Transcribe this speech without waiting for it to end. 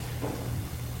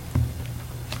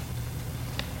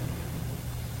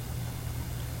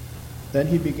Then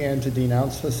he began to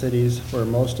denounce the cities where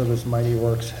most of his mighty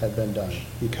works had been done,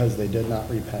 because they did not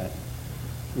repent.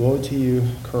 Woe to you,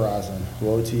 Chorazin!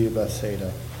 Woe to you,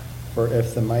 Bethsaida! For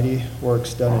if the mighty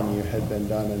works done in you had been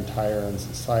done in Tyre and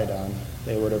Sidon,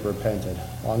 they would have repented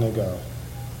long ago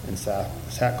in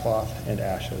sackcloth and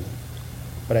ashes.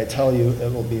 But I tell you,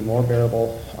 it will be more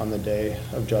bearable on the day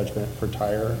of judgment for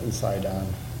Tyre and Sidon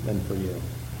than for you.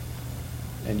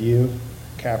 And you,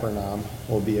 Capernaum,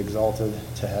 will be exalted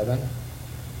to heaven.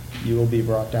 You will be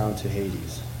brought down to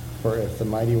Hades. For if the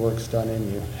mighty works done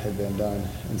in you had been done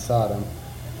in Sodom,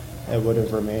 it would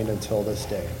have remained until this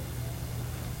day.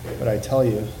 But I tell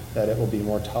you that it will be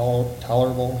more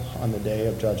tolerable on the day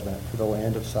of judgment for the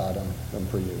land of Sodom than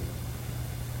for you.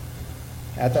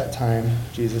 At that time,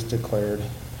 Jesus declared,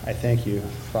 I thank you,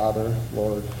 Father,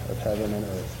 Lord of heaven and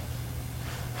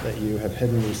earth, that you have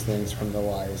hidden these things from the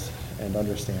wise and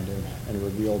understanding and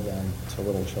revealed them to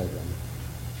little children.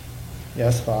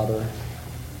 Yes, Father,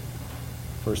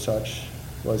 for such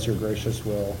was your gracious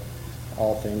will.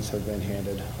 All things have been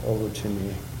handed over to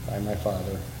me by my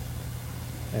Father.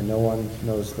 And no one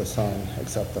knows the Son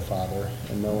except the Father,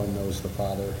 and no one knows the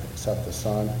Father except the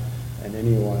Son, and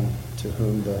anyone to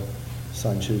whom the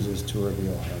Son chooses to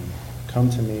reveal him. Come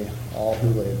to me, all who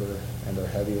labor and are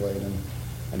heavy laden,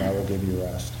 and I will give you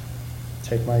rest.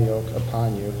 Take my yoke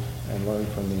upon you and learn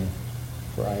from me,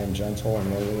 for I am gentle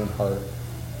and lowly in heart,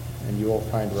 and you will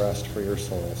find rest for your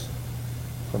souls.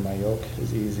 For my yoke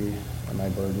is easy and my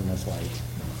burden is light.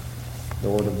 The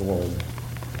word of the Lord.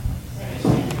 Thanks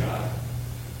be to God.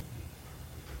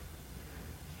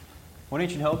 One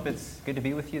Ancient Hope, it's good to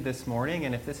be with you this morning,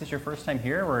 and if this is your first time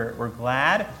here, we're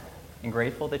glad and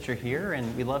grateful that you're here,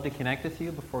 and we'd love to connect with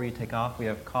you before you take off. We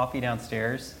have coffee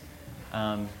downstairs.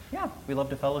 We love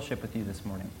to fellowship with you this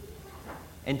morning.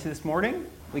 And this morning,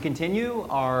 we continue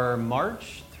our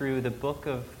march through the book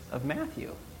of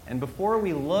Matthew. And before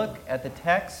we look at the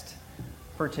text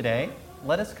for today,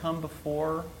 let us come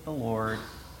before the Lord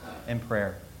in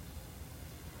prayer.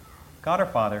 God our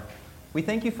Father, we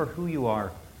thank you for who you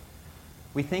are.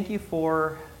 We thank you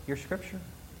for your scripture.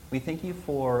 We thank you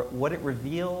for what it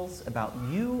reveals about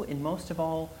you, and most of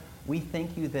all, we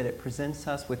thank you that it presents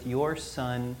us with your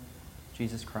Son,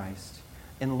 Jesus Christ.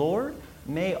 And Lord,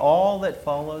 may all that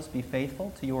follows be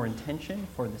faithful to your intention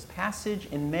for this passage,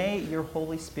 and may your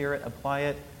Holy Spirit apply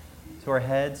it to our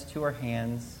heads, to our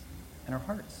hands, and our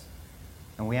hearts.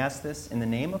 And we ask this in the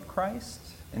name of Christ,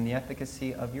 in the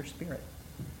efficacy of your Spirit.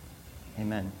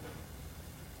 Amen.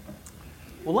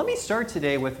 Well, let me start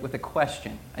today with a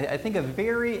question. I think a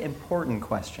very important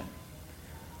question.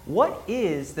 What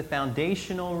is the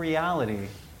foundational reality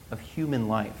of human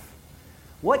life?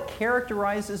 What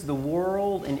characterizes the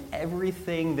world and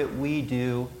everything that we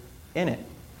do in it?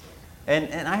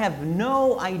 And I have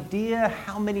no idea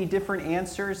how many different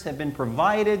answers have been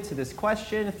provided to this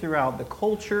question throughout the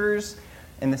cultures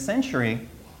and the century.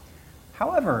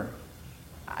 However,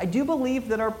 I do believe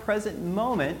that our present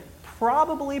moment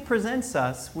probably presents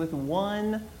us with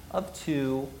one of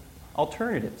two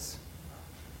alternatives.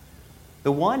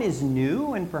 The one is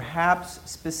new and perhaps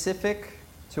specific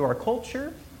to our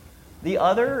culture. The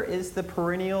other is the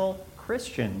perennial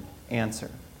Christian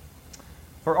answer.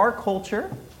 For our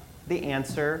culture, the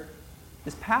answer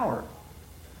is power.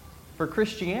 For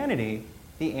Christianity,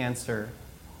 the answer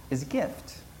is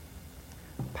gift.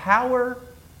 Power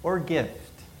or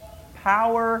gift?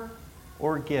 Power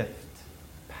or gift?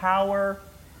 Power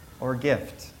or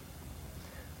gift?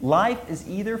 Life is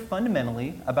either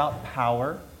fundamentally about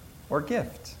power or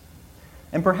gift.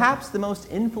 And perhaps the most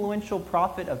influential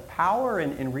prophet of power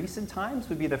in recent times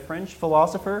would be the French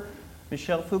philosopher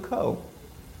Michel Foucault.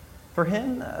 For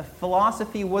him,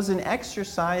 philosophy was an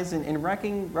exercise in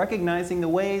recognizing the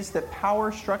ways that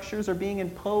power structures are being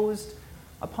imposed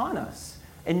upon us,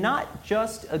 and not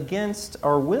just against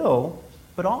our will,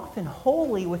 but often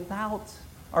wholly without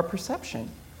our perception.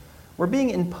 We're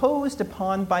being imposed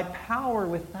upon by power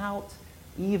without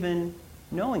even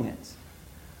knowing it.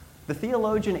 The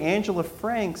theologian Angela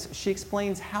Franks, she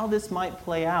explains how this might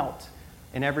play out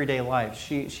in everyday life.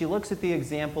 She looks at the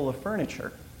example of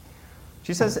furniture.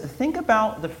 She says, think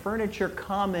about the furniture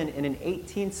common in an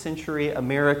 18th century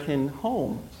American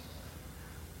home.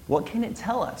 What can it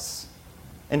tell us?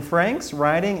 And Franks,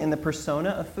 writing in the persona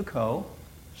of Foucault,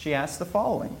 she asks the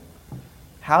following: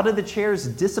 how did the chairs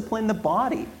discipline the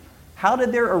body? How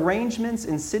did their arrangements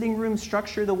in sitting rooms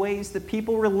structure the ways that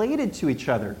people related to each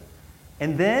other?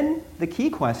 And then, the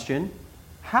key question,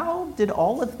 how did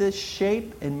all of this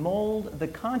shape and mold the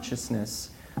consciousness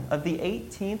of the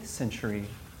 18th century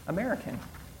American?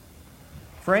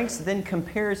 Franks then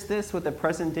compares this with a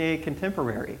present-day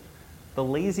contemporary. the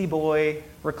La-Z-Boy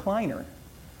recliner.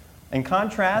 In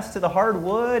contrast to the hard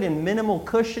wood and minimal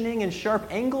cushioning and sharp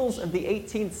angles of the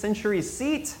 18th century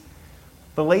seat,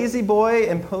 the La-Z-Boy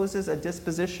imposes a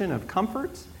disposition of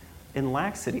comfort and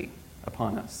laxity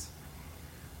upon us.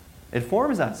 It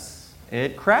forms us.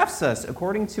 It crafts us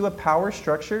according to a power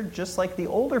structure just like the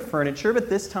older furniture, but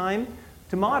this time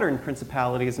to modern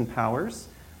principalities and powers,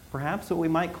 perhaps what we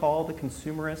might call the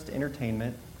consumerist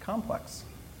entertainment complex.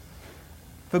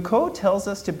 Foucault tells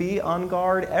us to be on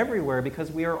guard everywhere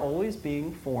because we are always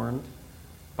being formed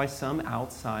by some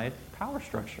outside power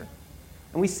structure.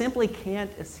 And we simply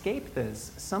can't escape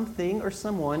this. Something or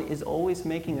someone is always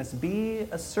making us be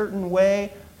a certain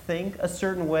way, think a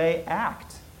certain way,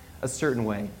 act a certain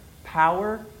way.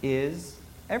 Power is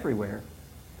everywhere.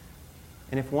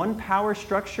 And if one power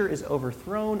structure is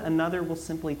overthrown, another will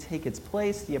simply take its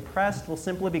place. The oppressed will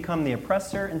simply become the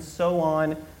oppressor, and so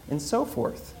on and so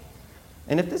forth.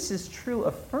 And if this is true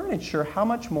of furniture, how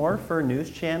much more for news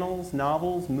channels,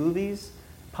 novels, movies,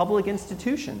 public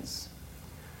institutions?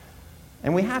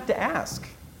 And we have to ask,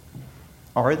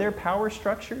 are there power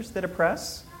structures that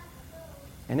oppress?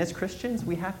 And as Christians,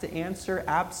 we have to answer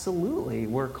absolutely.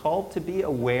 We're called to be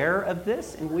aware of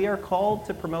this, and we are called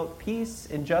to promote peace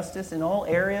and justice in all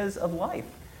areas of life.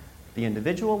 The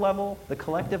individual level, the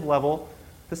collective level,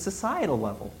 the societal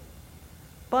level.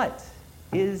 But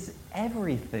is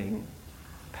everything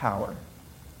power?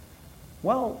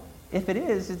 Well, if it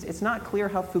is, it's not clear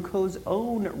how Foucault's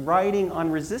own writing on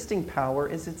resisting power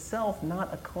is itself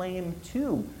not a claim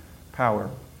to power.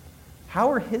 How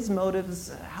are his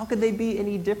motives, how could they be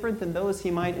any different than those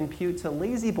he might impute to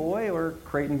La-Z-Boy or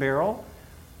Crate and Barrel,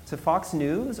 to Fox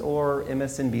News or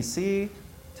MSNBC,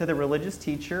 to the religious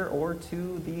teacher or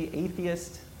to the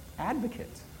atheist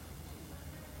advocate?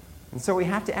 And so we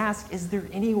have to ask, is there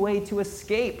any way to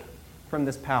escape from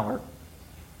this power?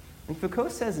 And Foucault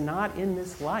says, not in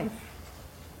this life.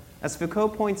 As Foucault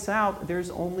points out, there's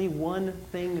only one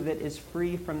thing that is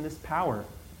free from this power: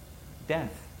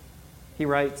 death. He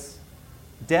writes,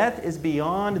 "Death is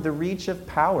beyond the reach of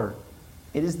power.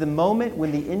 It is the moment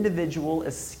when the individual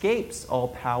escapes all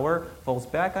power, falls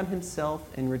back on himself,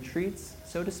 and retreats,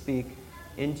 so to speak,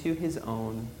 into his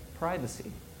own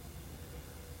privacy."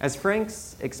 As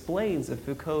Franks explains of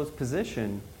Foucault's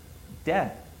position,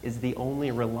 death is the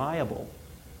only reliable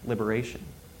liberation.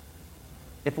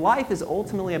 If life is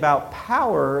ultimately about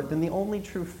power, then the only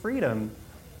true freedom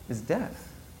is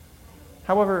death.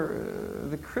 However,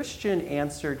 the Christian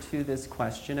answer to this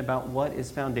question about what is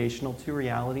foundational to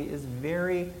reality is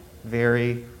very,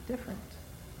 very different.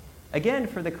 Again,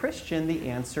 for the Christian, the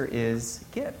answer is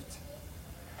gift.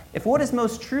 If what is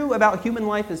most true about human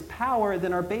life is power,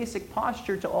 then our basic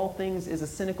posture to all things is a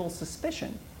cynical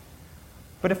suspicion.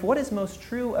 But if what is most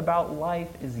true about life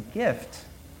is gift,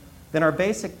 then our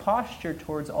basic posture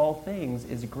towards all things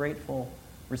is grateful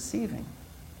receiving.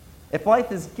 If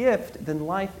life is gift, then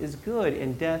life is good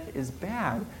and death is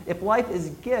bad. If life is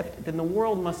gift, then the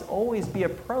world must always be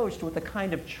approached with a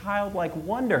kind of childlike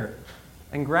wonder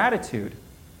and gratitude.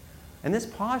 And this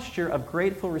posture of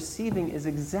grateful receiving is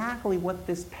exactly what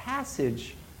this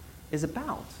passage is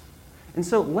about. And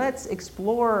so let's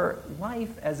explore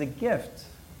life as a gift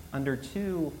under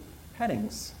two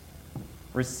headings: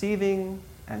 receiving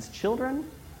as children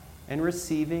and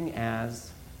receiving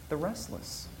as the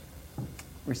restless.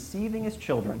 Receiving as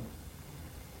children.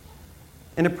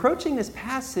 In approaching this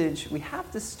passage, we have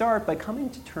to start by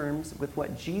coming to terms with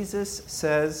what Jesus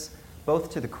says both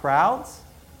to the crowds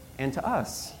and to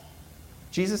us.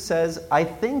 Jesus says, "I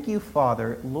thank you,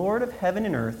 Father, Lord of heaven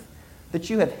and earth, that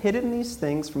you have hidden these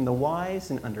things from the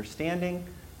wise and understanding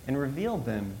and revealed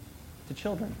them to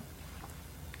children."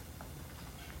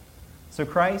 So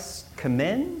Christ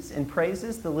commends and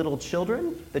praises the little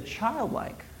children, the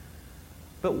childlike.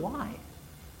 But why?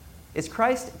 Is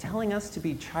Christ telling us to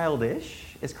be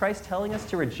childish? Is Christ telling us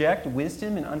to reject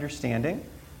wisdom and understanding?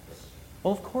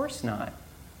 Well, of course not.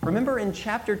 Remember in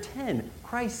chapter 10,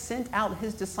 Christ sent out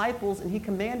his disciples and he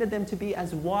commanded them to be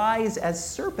as wise as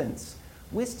serpents.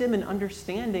 Wisdom and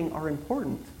understanding are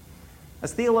important.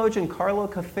 As theologian Carlo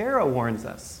Caffaro warns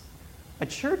us, a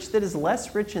church that is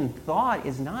less rich in thought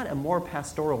is not a more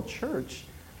pastoral church.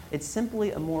 It's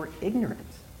simply a more ignorant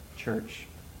church.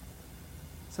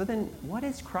 So then, what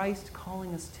is Christ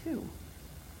calling us to?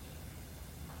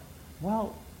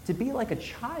 Well, to be like a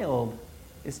child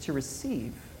is to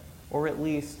receive, or at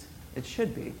least it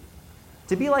should be.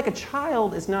 To be like a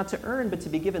child is not to earn, but to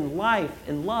be given life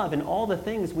and love and all the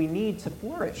things we need to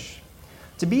flourish.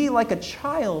 To be like a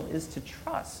child is to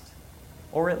trust,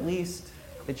 or at least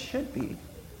it should be.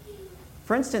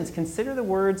 For instance, consider the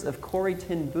words of Corrie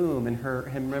ten Boom in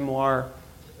her memoir,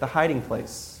 The Hiding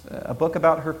Place, a book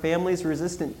about her family's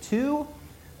resistance to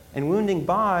and wounding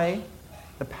by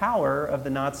the power of the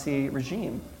Nazi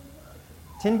regime.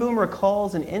 Ten Boom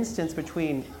recalls an instance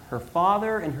between her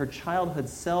father and her childhood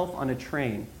self on a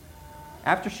train.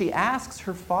 After she asks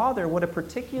her father what a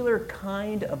particular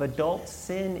kind of adult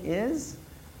sin is,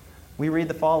 we read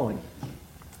the following.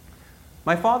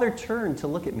 My father turned to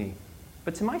look at me,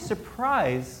 but to my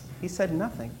surprise, he said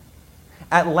nothing.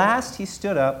 At last, he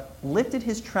stood up, lifted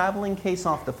his traveling case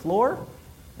off the floor,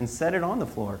 and set it on the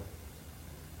floor.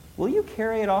 Will you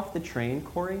carry it off the train,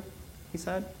 Corrie? He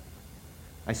said.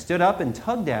 I stood up and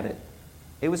tugged at it.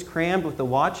 It was crammed with the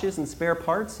watches and spare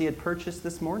parts he had purchased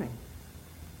this morning.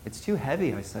 It's too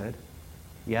heavy, I said.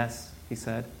 Yes, he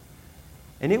said.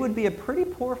 And it would be a pretty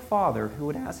poor father who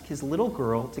would ask his little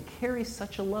girl to carry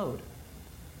such a load.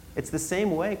 It's the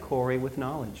same way, Corrie, with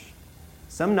knowledge.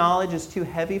 Some knowledge is too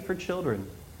heavy for children.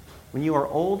 When you are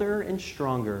older and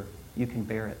stronger, you can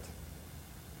bear it.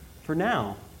 For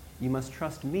now, you must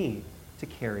trust me to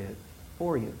carry it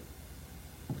for you.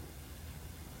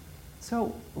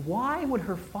 So, why would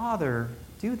her father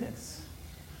do this?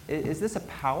 Is this a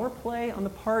power play on the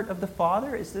part of the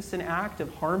father? Is this an act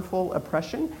of harmful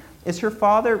oppression? Is her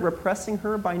father repressing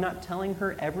her by not telling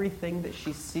her everything that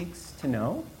she seeks to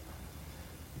know?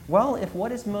 Well, if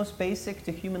what is most basic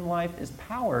to human life is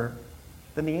power,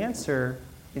 then the answer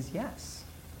is yes.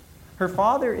 Her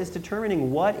father is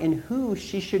determining what and who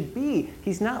she should be.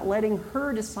 He's not letting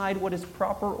her decide what is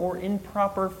proper or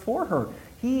improper for her.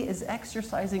 He is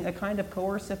exercising a kind of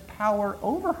coercive power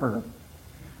over her.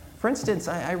 For instance,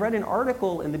 I read an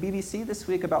article in the BBC this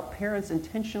week about parents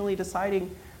intentionally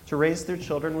deciding to raise their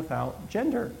children without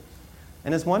gender.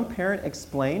 And as one parent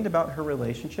explained about her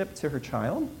relationship to her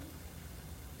child,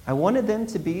 I wanted them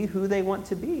to be who they want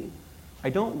to be. I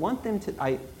don't want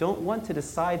to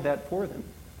decide that for them.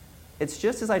 It's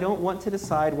just as I don't want to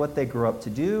decide what they grow up to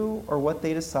do or what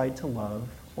they decide to love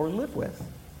or live with.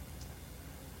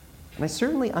 And I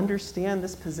certainly understand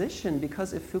this position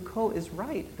because if Foucault is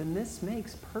right, then this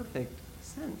makes perfect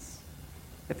sense.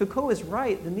 If Foucault is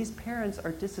right, then these parents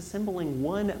are disassembling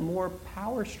one more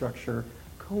power structure,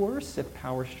 coercive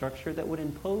power structure that would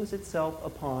impose itself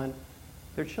upon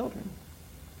their children.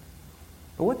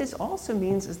 But what this also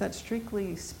means is that,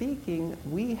 strictly speaking,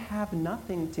 we have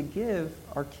nothing to give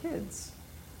our kids.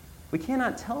 We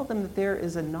cannot tell them that there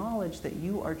is a knowledge that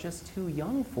you are just too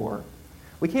young for.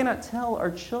 We cannot tell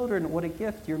our children what a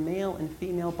gift your male and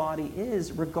female body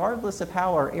is, regardless of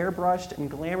how our airbrushed and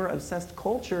glamour-obsessed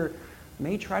culture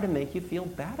may try to make you feel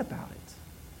bad about it.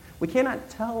 We cannot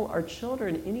tell our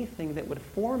children anything that would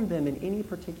form them in any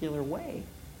particular way.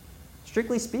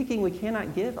 Strictly speaking, we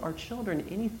cannot give our children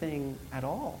anything at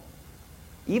all.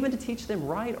 Even to teach them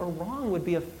right or wrong would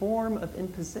be a form of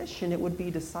imposition. It would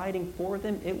be deciding for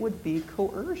them. It would be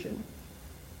coercion.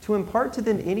 To impart to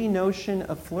them any notion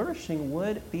of flourishing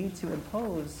would be to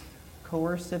impose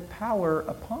coercive power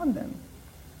upon them.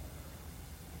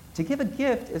 To give a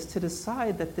gift is to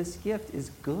decide that this gift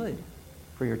is good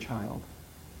for your child.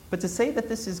 But to say that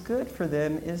this is good for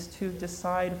them is to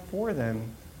decide for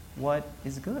them what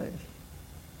is good.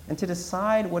 And to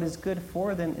decide what is good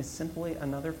for them is simply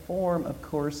another form of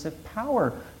coercive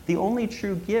power. The only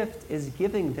true gift is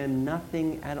giving them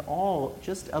nothing at all,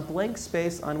 just a blank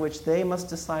space on which they must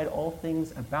decide all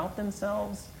things about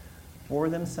themselves, for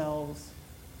themselves,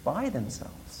 by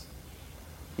themselves.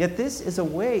 Yet this is a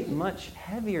weight much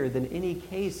heavier than any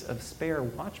case of spare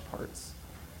watch parts.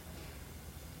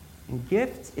 And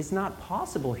gift is not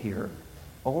possible here,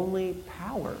 only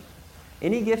power.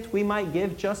 Any gift we might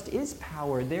give just is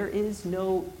power. There is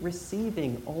no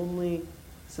receiving, only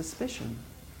suspicion.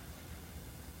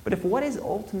 But if what is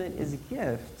ultimate is a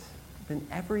gift, then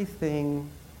everything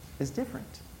is different.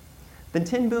 Then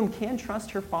Ten Boom can trust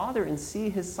her father and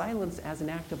see his silence as an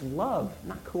act of love,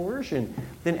 not coercion.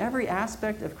 Then every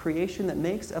aspect of creation that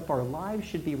makes up our lives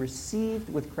should be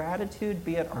received with gratitude,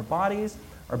 be it our bodies,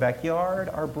 our backyard,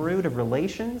 our brood of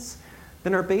relations.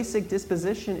 Then our basic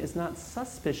disposition is not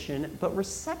suspicion, but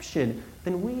reception.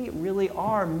 Then we really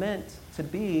are meant to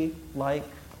be like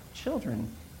children.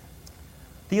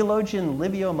 Theologian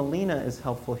Livio Molina is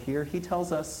helpful here. He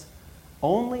tells us,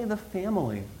 only the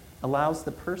family allows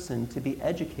the person to be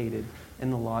educated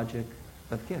in the logic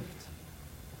of gift.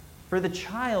 For the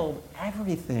child,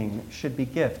 everything should be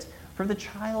gift. For the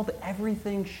child,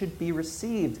 everything should be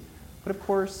received. But of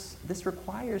course, this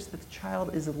requires that the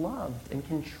child is loved and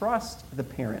can trust the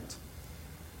parent.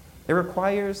 It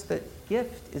requires that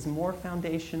gift is more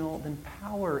foundational than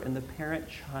power in the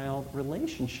parent-child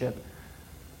relationship.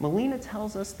 Melina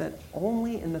tells us that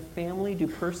only in the family do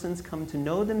persons come to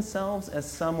know themselves as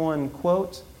someone,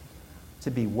 quote,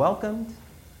 to be welcomed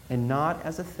and not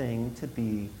as a thing to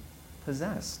be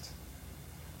possessed.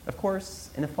 Of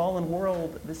course, in a fallen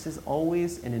world, this is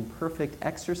always an imperfect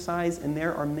exercise, and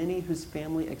there are many whose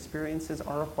family experiences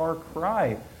are a far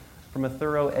cry from a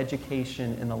thorough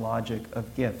education in the logic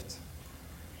of gift.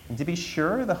 And to be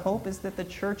sure, the hope is that the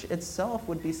church itself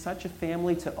would be such a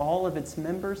family to all of its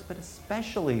members, but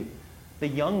especially the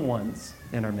young ones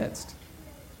in our midst.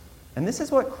 And this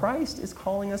is what Christ is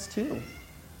calling us to: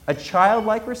 a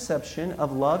childlike reception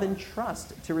of love and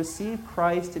trust to receive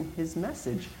Christ and his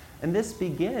message. And this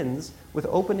begins with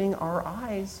opening our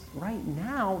eyes right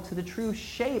now to the true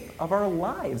shape of our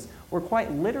lives, where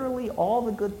quite literally all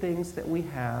the good things that we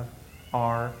have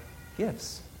are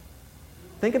gifts.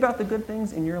 Think about the good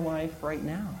things in your life right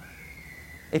now.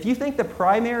 If you think the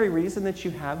primary reason that you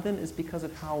have them is because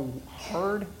of how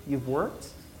hard you've worked,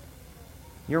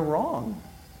 you're wrong.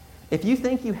 If you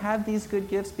think you have these good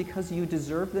gifts because you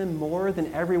deserve them more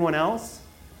than everyone else,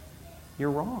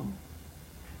 you're wrong.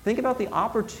 Think about the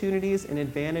opportunities and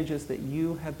advantages that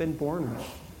you have been born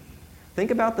with.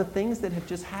 Think about the things that have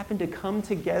just happened to come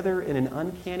together in an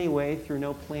uncanny way through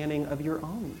no planning of your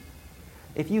own.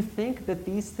 If you think that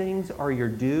these things are your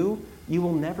due, you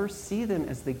will never see them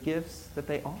as the gifts that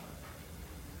they are.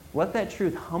 Let that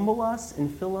truth humble us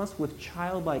and fill us with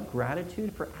childlike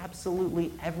gratitude for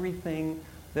absolutely everything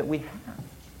that we have.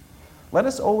 Let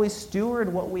us always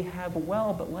steward what we have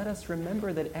well, but let us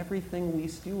remember that everything we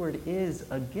steward is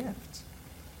a gift.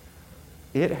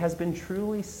 It has been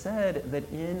truly said that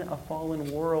in a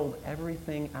fallen world,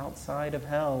 everything outside of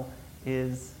hell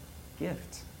is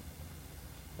gift.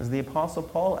 As the Apostle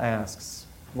Paul asks,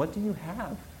 what do you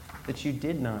have that you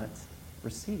did not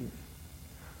receive?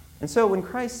 And so when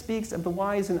Christ speaks of the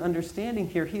wise and understanding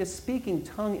here, he is speaking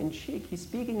tongue in cheek. He's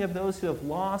speaking of those who have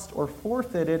lost or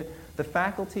forfeited the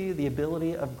faculty, the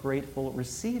ability of grateful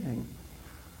receiving.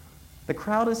 The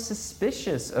crowd is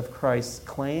suspicious of Christ's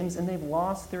claims, and they've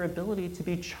lost their ability to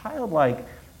be childlike.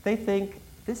 They think,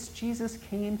 this Jesus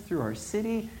came through our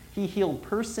city. He healed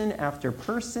person after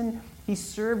person. He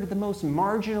served the most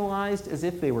marginalized as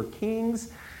if they were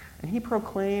kings. And he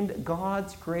proclaimed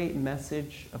God's great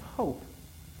message of hope.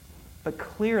 But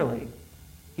clearly,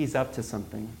 he's up to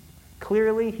something.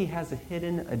 Clearly, he has a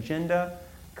hidden agenda.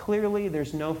 Clearly,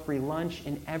 there's no free lunch,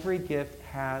 and every gift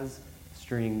has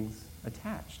strings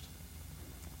attached.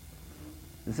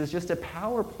 This is just a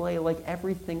power play like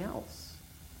everything else.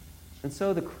 And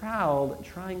so the crowd,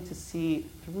 trying to see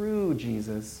through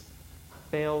Jesus,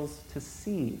 fails to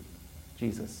see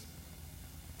Jesus.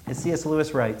 As C.S.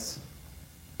 Lewis writes,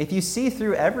 if you see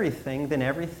through everything, then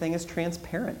everything is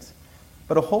transparent.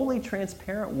 But a wholly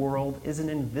transparent world is an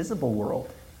invisible world.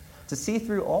 To see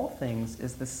through all things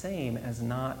is the same as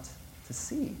not to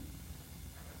see.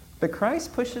 But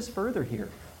Christ pushes further here.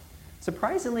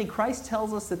 Surprisingly, Christ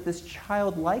tells us that this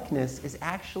childlikeness is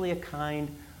actually a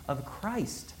kind of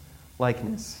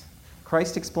Christ-likeness.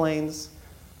 Christ explains,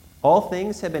 all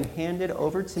things have been handed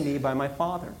over to me by my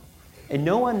Father. And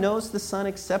no one knows the Son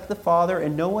except the Father,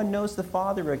 and no one knows the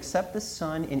Father except the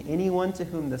Son, and anyone to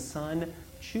whom the Son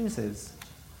chooses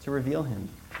to reveal him.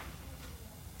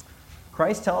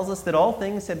 Christ tells us that all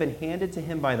things have been handed to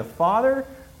him by the Father,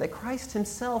 that Christ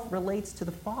himself relates to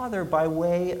the Father by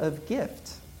way of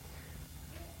gift.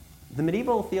 The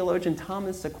medieval theologian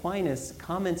Thomas Aquinas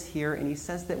comments here, and he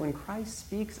says that when Christ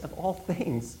speaks of all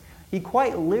things, he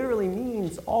quite literally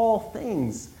means all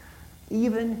things,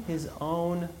 even his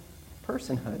own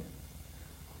personhood.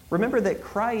 Remember that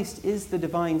Christ is the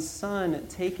divine Son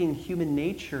taking human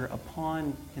nature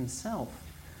upon himself.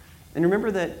 And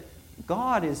remember that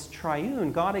God is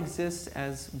triune. God exists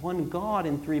as one God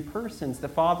in three persons, the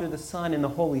Father, the Son, and the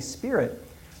Holy Spirit.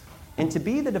 And to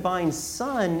be the divine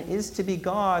Son is to be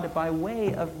God by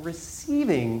way of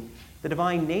receiving the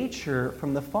divine nature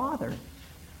from the Father.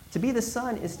 To be the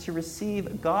Son is to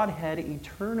receive Godhead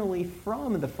eternally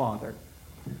from the Father.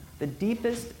 The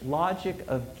deepest logic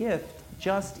of gift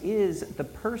just is the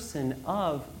person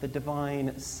of the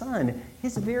divine Son.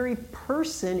 His very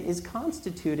person is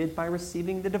constituted by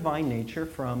receiving the divine nature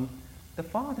from the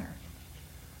Father.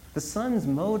 The Son's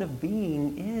mode of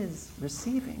being is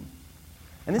receiving.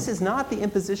 And this is not the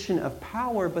imposition of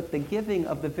power, but the giving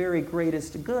of the very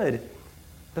greatest good.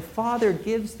 The Father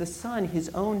gives the Son his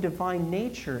own divine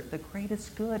nature, the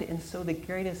greatest good, and so the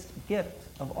greatest gift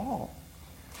of all.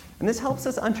 And this helps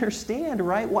us understand,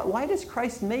 right? Why does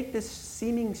Christ make this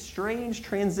seeming strange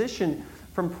transition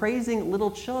from praising little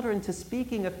children to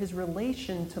speaking of his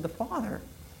relation to the Father?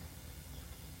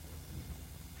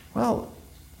 Well,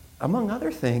 among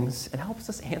other things, it helps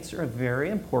us answer a very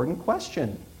important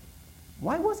question.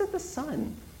 Why was it the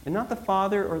Son and not the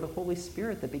Father or the Holy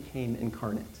Spirit that became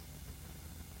incarnate?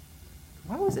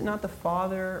 Why was it not the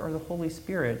Father or the Holy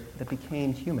Spirit that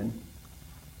became human?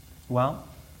 Well,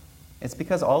 it's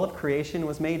because all of creation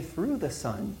was made through the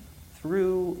Son,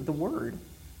 through the Word.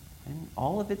 And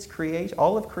all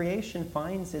of creation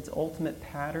finds its ultimate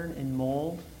pattern and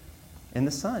mold in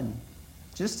the Son.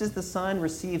 Just as the Son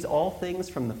receives all things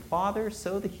from the Father,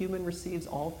 so the human receives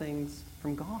all things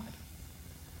from God.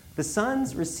 The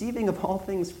Son's receiving of all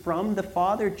things from the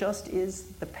Father just is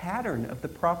the pattern of the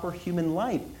proper human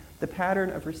life, the pattern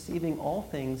of receiving all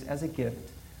things as a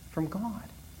gift from God.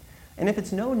 And if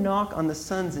it's no knock on the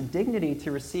Son's dignity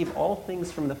to receive all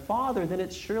things from the Father, then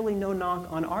it's surely no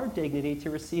knock on our dignity to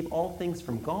receive all things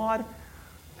from God,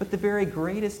 but the very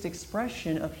greatest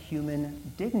expression of human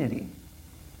dignity.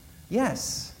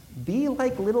 Yes, be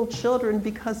like little children,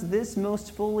 because this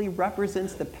most fully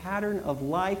represents the pattern of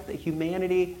life that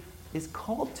humanity is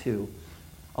called to.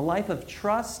 A life of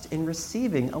trust in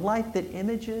receiving, a life that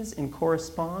images and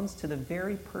corresponds to the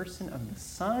very person of the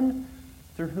Son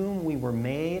through whom we were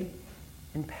made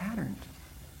and patterned.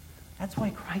 That's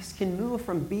why Christ can move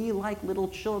from be like little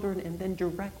children and then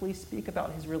directly speak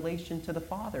about his relation to the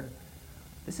Father.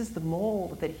 This is the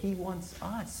mold that he wants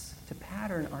us to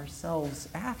pattern ourselves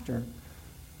after.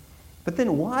 But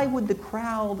then why would the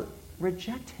crowd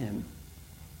reject him?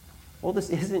 Well,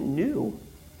 this isn't new.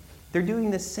 They're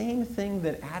doing the same thing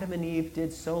that Adam and Eve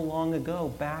did so long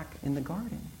ago back in the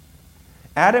garden.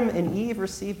 Adam and Eve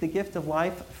received the gift of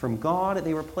life from God.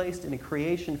 They were placed in a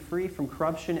creation free from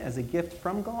corruption as a gift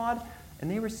from God, and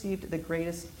they received the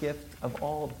greatest gift of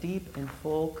all, deep and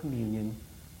full communion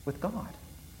with God.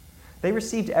 They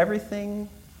received everything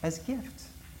as gift.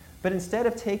 But instead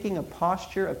of taking a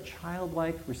posture of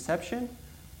childlike reception,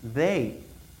 they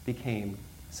became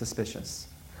suspicious.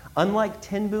 Unlike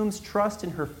Ten Boom's trust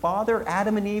in her father,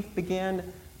 Adam and Eve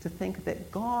began to think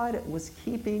that God was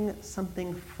keeping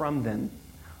something from them.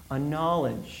 A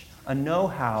knowledge, a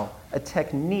know-how, a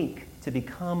technique to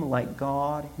become like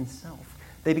God himself.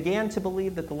 They began to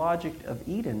believe that the logic of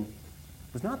Eden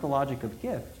was not the logic of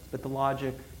gift, but the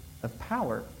logic of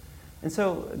power. And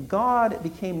so God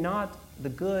became not the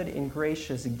good and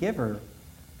gracious giver,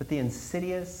 but the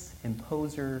insidious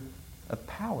imposer of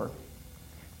power.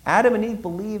 Adam and Eve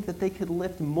believed that they could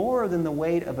lift more than the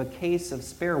weight of a case of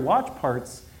spare watch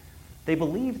parts. They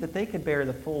believed that they could bear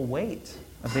the full weight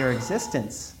of their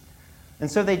existence.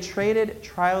 And so they traded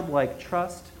childlike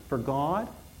trust for God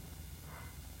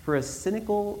for a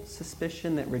cynical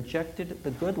suspicion that rejected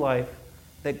the good life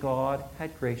that God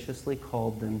had graciously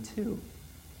called them to.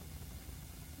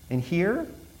 And here,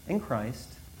 in Christ,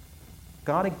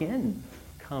 God again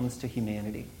comes to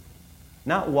humanity,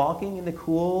 not walking in the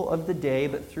cool of the day,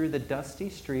 but through the dusty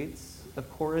streets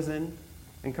of Chorazin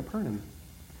and Capernaum.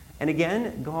 And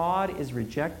again, God is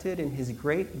rejected, and his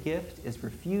great gift is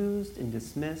refused and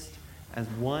dismissed as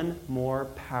one more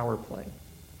power play.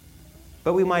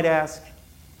 But we might ask,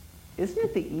 isn't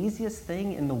it the easiest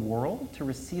thing in the world to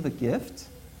receive a gift?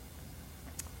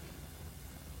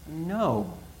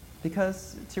 No,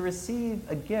 because to receive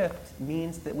a gift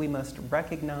means that we must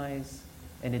recognize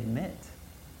and admit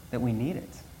that we need it.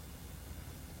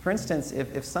 For instance,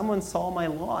 if someone saw my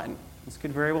lawn, this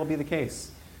could very well be the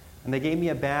case, and they gave me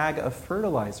a bag of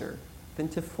fertilizer, then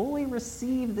to fully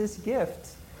receive this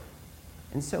gift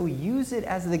and so use it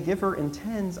as the giver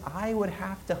intends, I would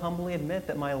have to humbly admit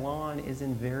that my lawn is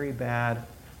in very bad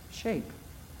shape.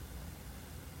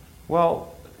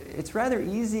 Well, it's rather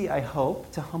easy, I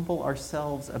hope, to humble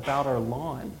ourselves about our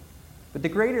lawn. But the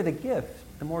greater the gift,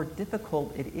 the more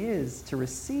difficult it is to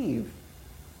receive.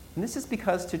 And this is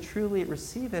because to truly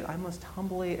receive it, I must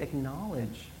humbly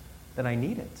acknowledge that I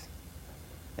need it.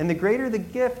 And the greater the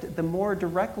gift, the more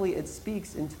directly it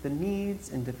speaks into the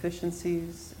needs and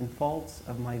deficiencies and faults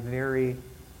of my very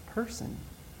person.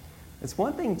 It's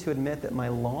one thing to admit that my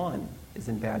lawn is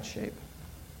in bad shape,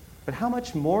 but how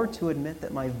much more to admit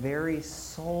that my very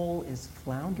soul is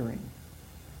floundering.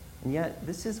 And yet,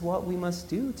 this is what we must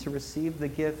do to receive the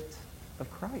gift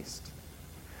of Christ.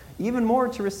 Even more,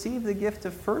 to receive the gift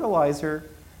of fertilizer,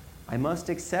 I must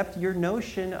accept your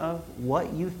notion of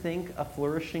what you think a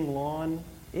flourishing lawn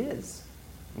is.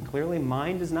 And clearly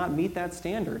mine does not meet that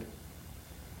standard.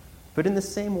 But in the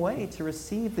same way, to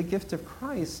receive the gift of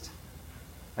Christ,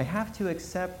 I have to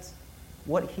accept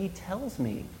what he tells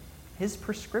me, his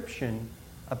prescription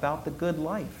about the good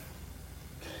life.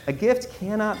 A gift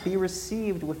cannot be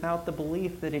received without the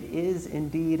belief that it is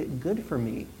indeed good for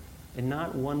me and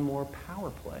not one more power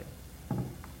play.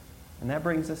 And that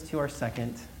brings us to our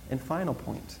second and final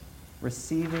point.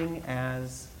 receiving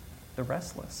as the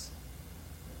restless.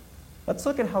 Let's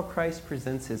look at how Christ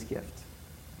presents his gift.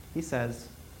 He says,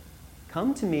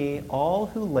 "Come to me, all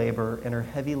who labor and are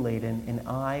heavy laden, and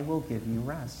I will give you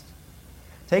rest.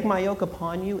 Take my yoke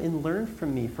upon you and learn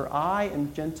from me, for I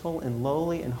am gentle and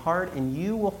lowly in heart, and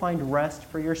you will find rest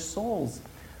for your souls.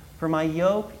 For my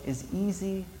yoke is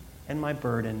easy and my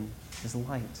burden is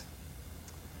light."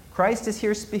 Christ is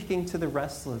here speaking to the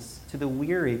restless, to the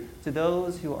weary, to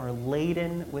those who are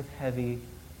laden with heavy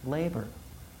labor.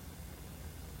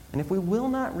 And if we will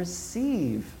not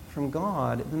receive from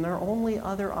God, then our only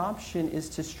other option is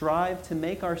to strive to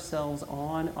make ourselves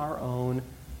on our own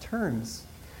terms.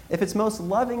 If it's most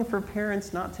loving for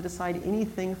parents not to decide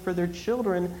anything for their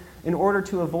children in order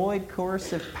to avoid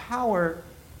coercive power,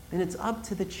 then it's up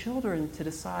to the children to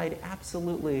decide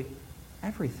absolutely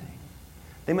everything.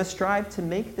 They must strive to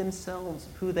make themselves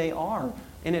who they are.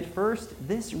 And at first,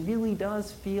 this really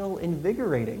does feel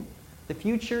invigorating. The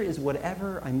future is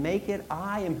whatever I make it.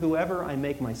 I am whoever I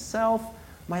make myself.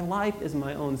 My life is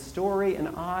my own story, and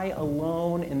I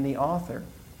alone am the author.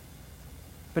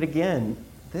 But again,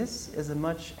 this is a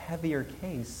much heavier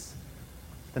case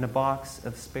than a box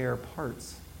of spare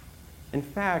parts. In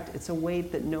fact, it's a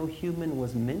weight that no human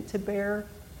was meant to bear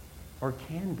or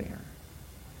can bear.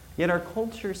 Yet our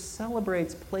culture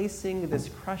celebrates placing this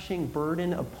crushing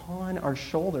burden upon our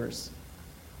shoulders.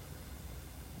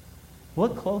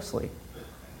 Look closely,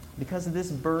 because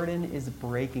this burden is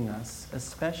breaking us,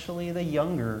 especially the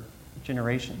younger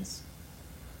generations.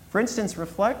 For instance,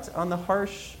 reflecting on the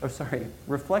harsh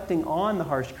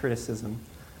criticism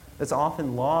that's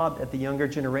often lobbed at the younger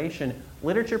generation.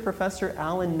 Literature professor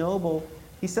Alan Noble,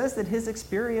 he says that his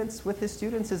experience with his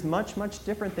students is much, much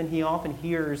different than he often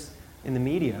hears in the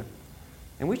media.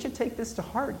 And we should take this to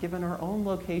heart given our own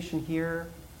location here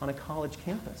on a college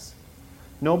campus.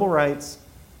 Noble writes,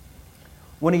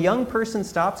 "When a young person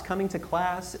stops coming to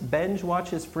class, binge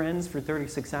watches Friends for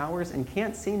 36 hours, and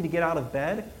can't seem to get out of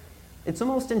bed, it's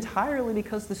almost entirely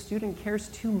because the student cares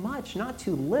too much, not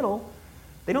too little.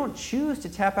 They don't choose to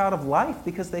tap out of life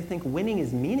because they think winning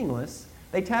is meaningless.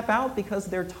 They tap out because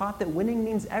they're taught that winning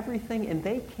means everything, and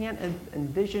they can't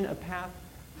envision a path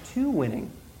to winning.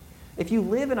 If you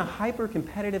live in a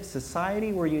hyper-competitive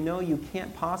society where you know you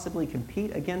can't possibly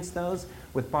compete against those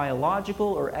with biological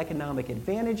or economic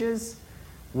advantages,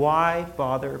 why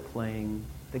bother playing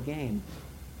the game?"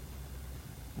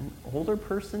 And older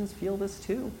persons feel this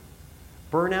too.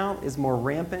 Burnout is more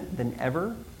rampant than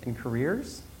ever in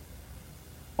careers.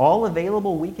 All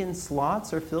available weekend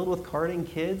slots are filled with carting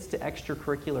kids to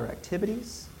extracurricular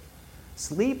activities.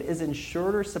 Sleep is in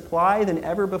shorter supply than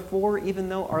ever before, even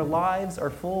though our lives are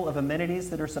full of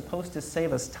amenities that are supposed to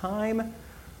save us time.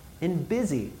 And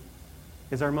busy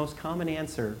is our most common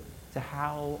answer to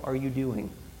 "how are you doing?"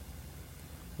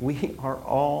 We are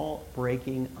all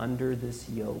breaking under this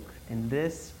yoke, and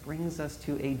this brings us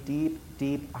to a deep,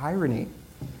 deep irony.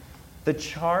 The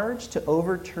charge to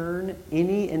overturn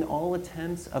any and all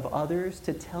attempts of others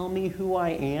to tell me who I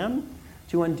am,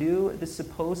 to undo the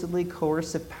supposedly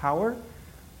coercive power,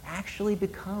 actually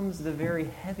becomes the very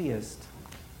heaviest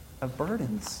of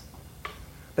burdens.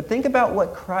 But think about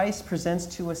what Christ presents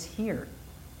to us here.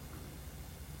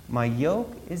 "My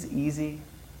yoke is easy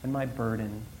and my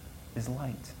burden is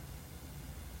light."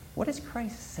 What is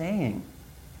Christ saying?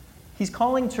 He's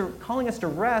calling us to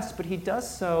rest, but he does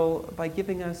so by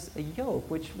giving us a yoke,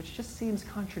 which just seems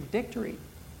contradictory.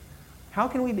 How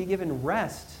can we be given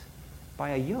rest by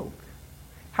a yoke?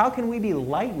 How can we be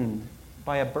lightened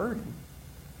by a burden?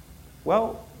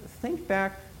 Well, think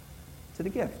back to the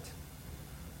gift.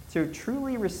 To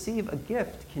truly receive a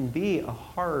gift can be a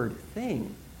hard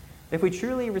thing. If we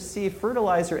truly receive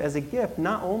fertilizer as a gift,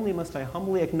 not only must I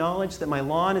humbly acknowledge that my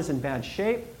lawn is in bad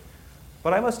shape,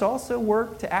 but I must also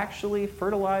work to actually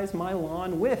fertilize my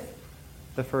lawn with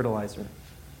the fertilizer.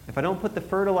 If I don't put the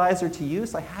fertilizer to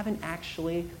use, I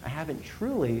haven't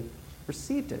truly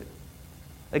received it.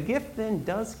 A gift then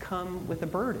does come with a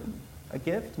burden. A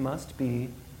gift must be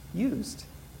used.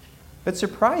 But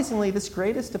surprisingly, this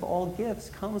greatest of all gifts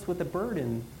comes with a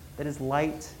burden that is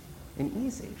light and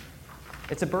easy.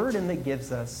 It's a burden that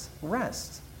gives us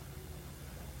rest.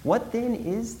 What then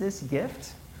is this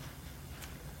gift?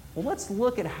 Well, let's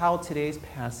look at how today's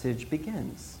passage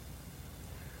begins.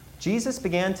 Jesus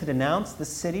began to denounce the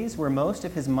cities where most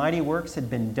of his mighty works had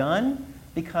been done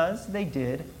because they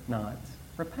did not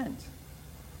repent.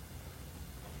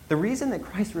 The reason that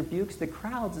Christ rebukes the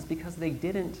crowds is because they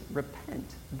didn't repent.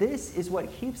 This is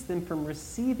what keeps them from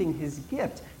receiving his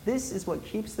gift. This is what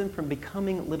keeps them from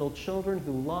becoming little children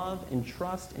who love and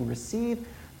trust and receive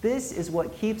This is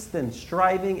what keeps them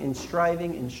striving and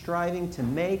striving and striving to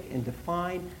make and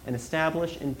define and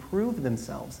establish and prove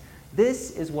themselves.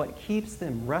 This is what keeps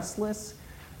them restless.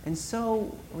 And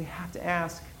so we have to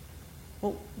ask,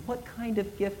 well, what kind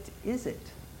of gift is it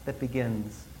that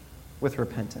begins with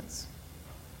repentance?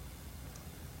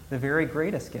 The very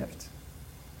greatest gift.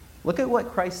 Look at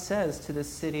what Christ says to the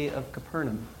city of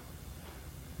Capernaum.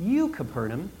 You,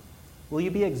 Capernaum, will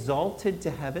you be exalted to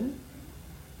heaven?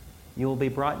 You will be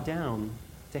brought down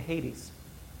to Hades.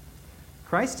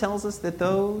 Christ tells us that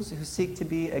those who seek to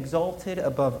be exalted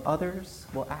above others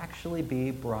will actually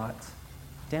be brought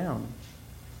down.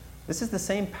 This is the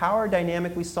same power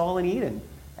dynamic we saw in Eden.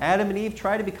 Adam and Eve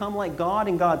try to become like God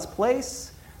in God's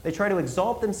place. They try to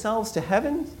exalt themselves to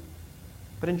heaven,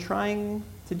 but in trying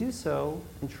to do so,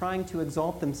 in trying to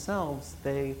exalt themselves,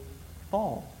 they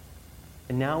fall.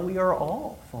 And now we are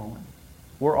all fallen.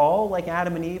 We're all like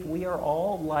Adam and Eve. We are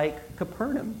all like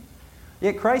Capernaum.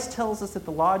 Yet Christ tells us that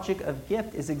the logic of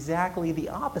gift is exactly the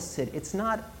opposite. It's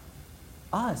not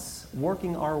us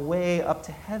working our way up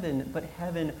to heaven, but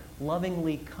heaven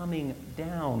lovingly coming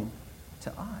down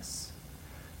to us.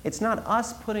 It's not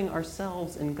us putting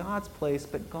ourselves in God's place,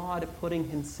 but God putting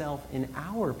himself in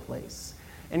our place.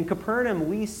 In Capernaum,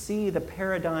 we see the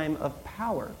paradigm of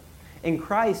power. In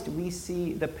Christ, we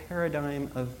see the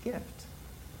paradigm of gift.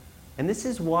 And this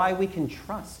is why we can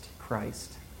trust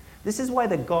Christ. This is why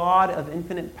the God of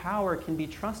infinite power can be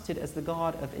trusted as the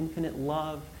God of infinite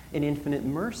love and infinite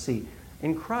mercy.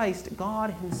 In Christ,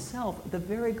 God himself, the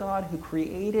very God who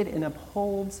created and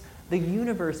upholds the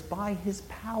universe by his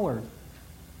power,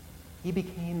 he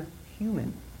became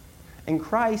human. In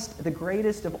Christ, the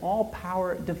greatest of all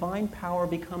power, divine power,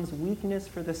 becomes weakness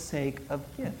for the sake of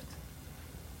gift.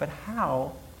 But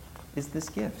how is this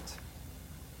gift?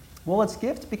 Well, it's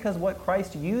gift because what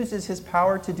Christ uses his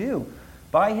power to do.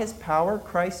 By his power,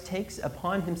 Christ takes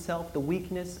upon himself the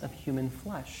weakness of human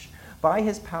flesh. By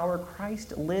his power,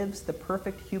 Christ lives the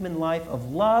perfect human life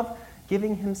of love,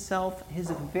 giving himself, his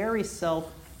very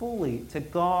self, fully to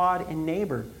God and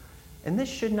neighbor. And this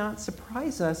should not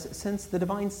surprise us, since the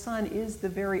divine Son is the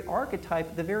very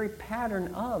archetype, the very pattern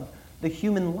of the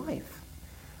human life.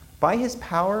 By his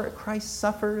power, Christ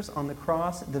suffers on the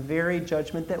cross the very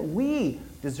judgment that we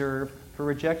deserve for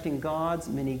rejecting God's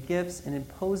many gifts and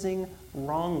imposing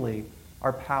wrongly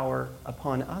our power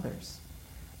upon others.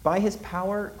 By his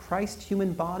power, Christ's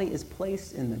human body is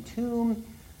placed in the tomb,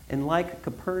 and like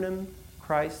Capernaum,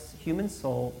 Christ's human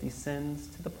soul descends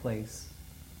to the place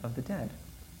of the dead.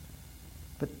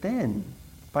 But then,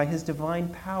 by his divine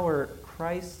power,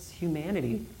 Christ's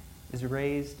humanity is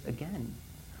raised again,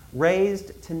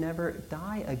 raised to never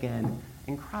die again.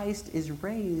 And Christ is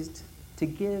raised to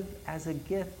give as a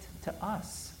gift to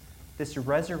us this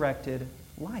resurrected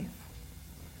life.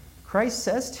 Christ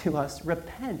says to us,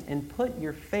 repent and put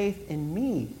your faith in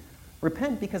me.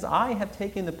 Repent because I have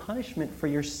taken the punishment for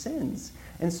your sins.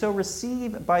 And so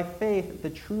receive by faith the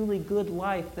truly good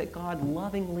life that God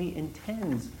lovingly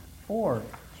intends for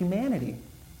humanity.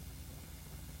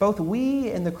 Both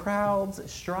we and the crowds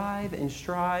strive and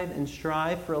strive and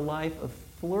strive for a life of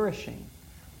flourishing,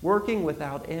 working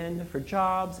without end for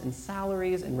jobs and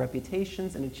salaries and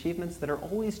reputations and achievements that are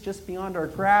always just beyond our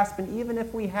grasp, and even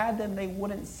if we had them, they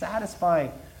wouldn't satisfy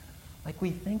like we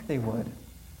think they would.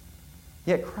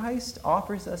 Yet Christ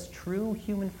offers us true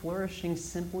human flourishing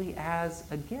simply as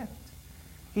a gift.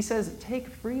 He says, take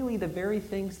freely the very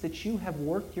things that you have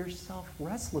worked yourself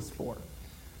restless for.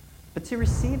 But to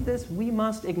receive this, we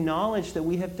must acknowledge that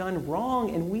we have done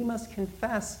wrong, and we must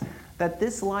confess that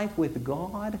this life with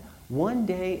God, one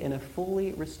day in a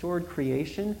fully restored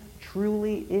creation,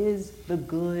 truly is the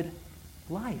good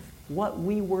life, what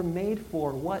we were made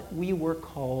for, what we were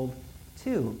called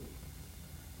to.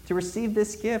 To receive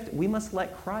this gift, we must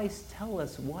let Christ tell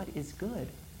us what is good.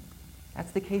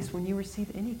 That's the case when you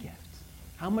receive any gift.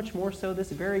 How much more so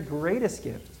this very greatest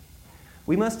gift?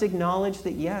 We must acknowledge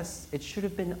that, yes, it should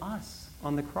have been us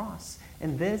on the cross,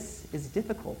 and this is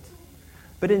difficult.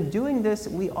 But in doing this,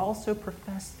 we also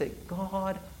profess that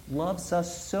God loves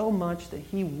us so much that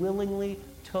he willingly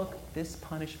took this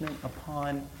punishment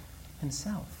upon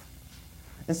himself.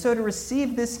 And so to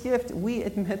receive this gift, we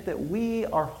admit that we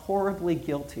are horribly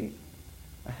guilty,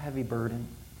 a heavy burden,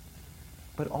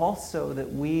 but also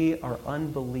that we are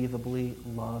unbelievably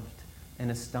loved, an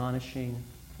astonishing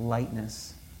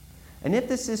lightness. And if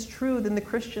this is true, then the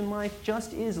Christian life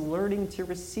just is learning to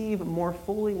receive more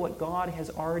fully what God has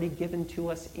already given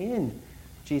to us in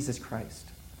Jesus Christ.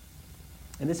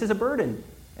 And this is a burden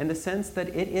in the sense that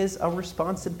it is a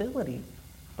responsibility,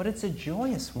 but it's a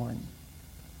joyous one.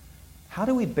 How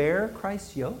do we bear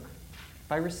Christ's yoke?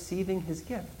 by receiving his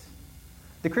gift.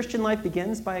 The Christian life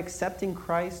begins by accepting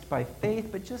Christ by faith,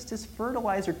 but just as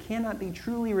fertilizer cannot be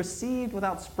truly received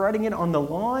without spreading it on the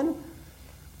lawn,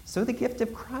 so the gift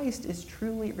of Christ is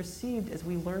truly received as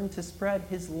we learn to spread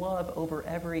his love over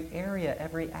every area,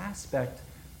 every aspect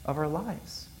of our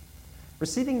lives.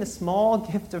 Receiving the small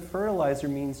gift of fertilizer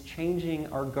means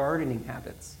changing our gardening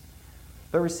habits.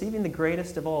 But receiving the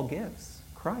greatest of all gifts,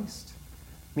 Christ,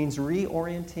 means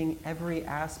reorienting every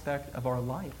aspect of our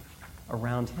life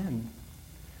around him.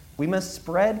 We must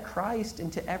spread Christ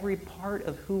into every part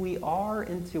of who we are,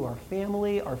 into our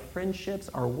family, our friendships,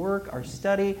 our work, our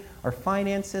study, our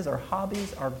finances, our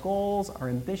hobbies, our goals, our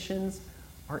ambitions,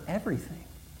 our everything.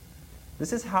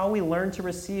 This is how we learn to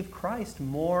receive Christ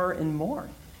more and more.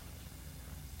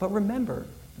 But remember,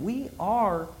 we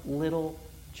are little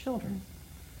children.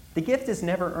 The gift is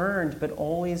never earned, but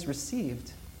always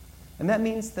received. And that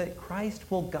means that Christ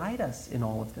will guide us in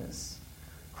all of this.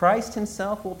 Christ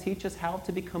himself will teach us how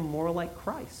to become more like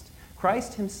Christ.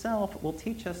 Christ himself will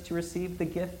teach us to receive the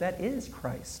gift that is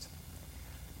Christ.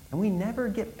 And we never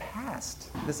get past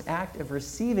this act of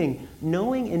receiving.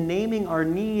 Knowing and naming our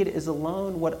need is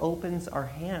alone what opens our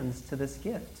hands to this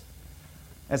gift.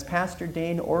 As Pastor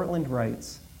Dane Ortland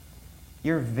writes,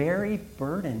 your very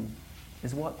burden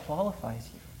is what qualifies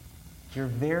you. Your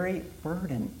very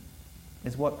burden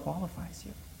is what qualifies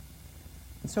you.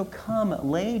 And so come,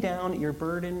 lay down your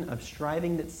burden of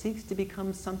striving that seeks to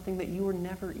become something that you were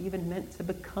never even meant to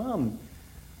become,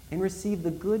 and receive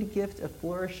the good gift of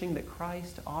flourishing that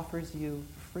Christ offers you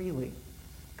freely.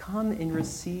 Come and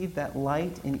receive that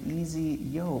light and easy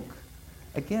yoke.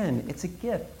 Again, it's a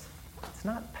gift. It's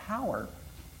not power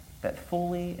that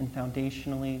fully and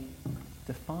foundationally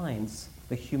defines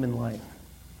the human life.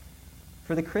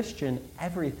 For the Christian,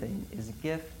 everything is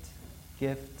gift,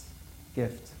 gift,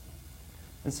 gift.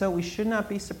 And so we should not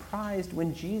be surprised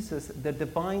when Jesus, the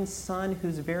divine Son,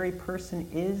 whose very person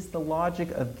is the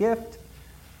logic of gift,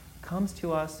 comes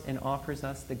to us and offers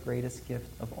us the greatest gift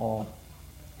of all,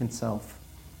 himself.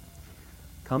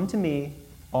 Come to me,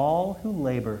 all who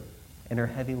labor and are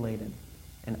heavy laden,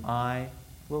 and I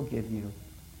will give you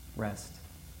rest.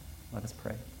 Let us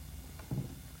pray.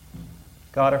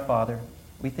 God our Father,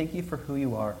 we thank you for who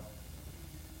you are.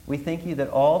 We thank you that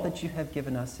all that you have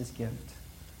given us is gift.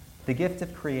 The gift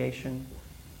of creation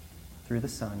through the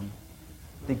Son.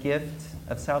 The gift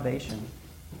of salvation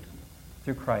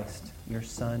through Christ, your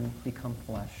Son become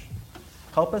flesh.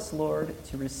 Help us, Lord,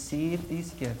 to receive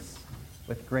these gifts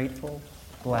with grateful,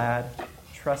 glad,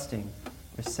 trusting,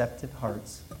 receptive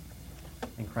hearts.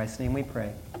 In Christ's name we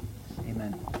pray.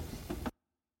 Amen.